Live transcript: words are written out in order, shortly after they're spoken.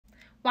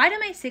Why do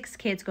my 6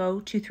 kids go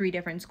to 3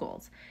 different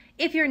schools?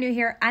 If you're new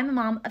here, I'm a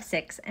mom of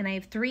 6 and I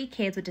have 3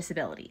 kids with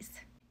disabilities.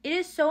 It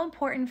is so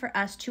important for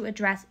us to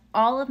address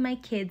all of my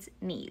kids'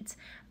 needs.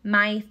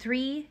 My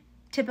 3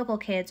 typical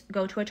kids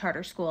go to a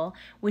charter school,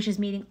 which is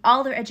meeting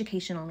all their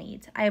educational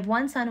needs. I have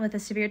one son with a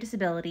severe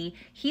disability.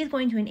 He's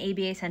going to an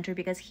ABA center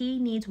because he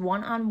needs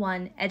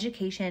one-on-one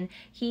education.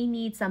 He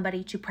needs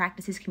somebody to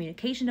practice his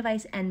communication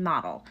device and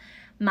model.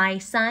 My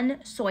son,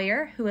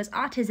 Sawyer, who has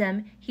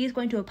autism, he's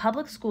going to a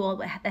public school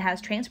that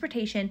has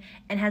transportation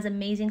and has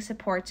amazing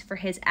supports for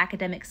his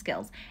academic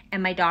skills.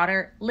 And my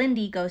daughter,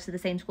 Lindy, goes to the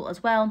same school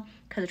as well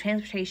because of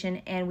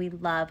transportation, and we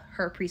love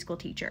her preschool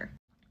teacher.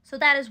 So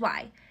that is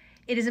why.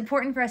 It is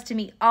important for us to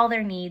meet all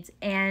their needs,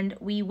 and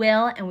we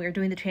will, and we are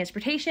doing the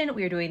transportation,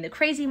 we are doing the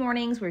crazy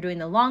mornings, we're doing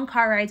the long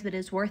car rides, but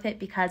it's worth it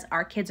because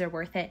our kids are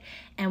worth it,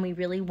 and we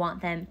really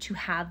want them to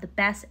have the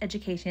best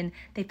education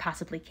they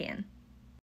possibly can.